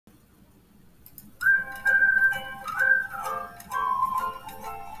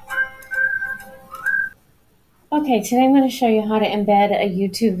Okay, today I'm going to show you how to embed a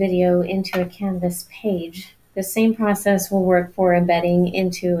YouTube video into a Canvas page. The same process will work for embedding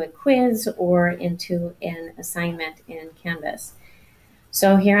into a quiz or into an assignment in Canvas.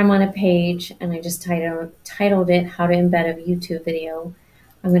 So here I'm on a page and I just titled it How to Embed a YouTube Video.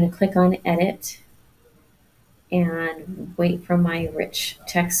 I'm going to click on Edit and wait for my rich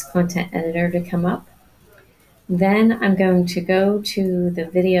text content editor to come up. Then I'm going to go to the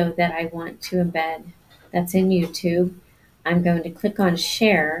video that I want to embed that's in YouTube. I'm going to click on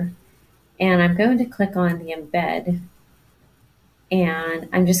Share, and I'm going to click on the Embed, and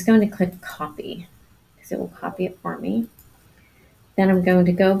I'm just going to click Copy, because it will copy it for me. Then I'm going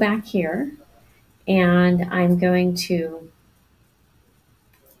to go back here, and I'm going to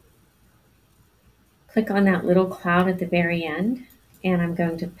click on that little cloud at the very end, and I'm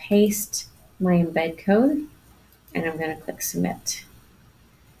going to paste my embed code, and I'm going to click Submit.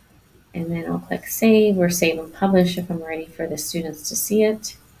 And then I'll click Save or Save and Publish if I'm ready for the students to see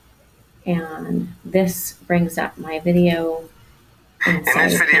it. And this brings up my video. In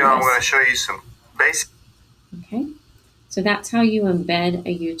this video, I'm going to show you some basic. Okay, so that's how you embed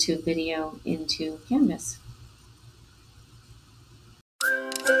a YouTube video into Canvas.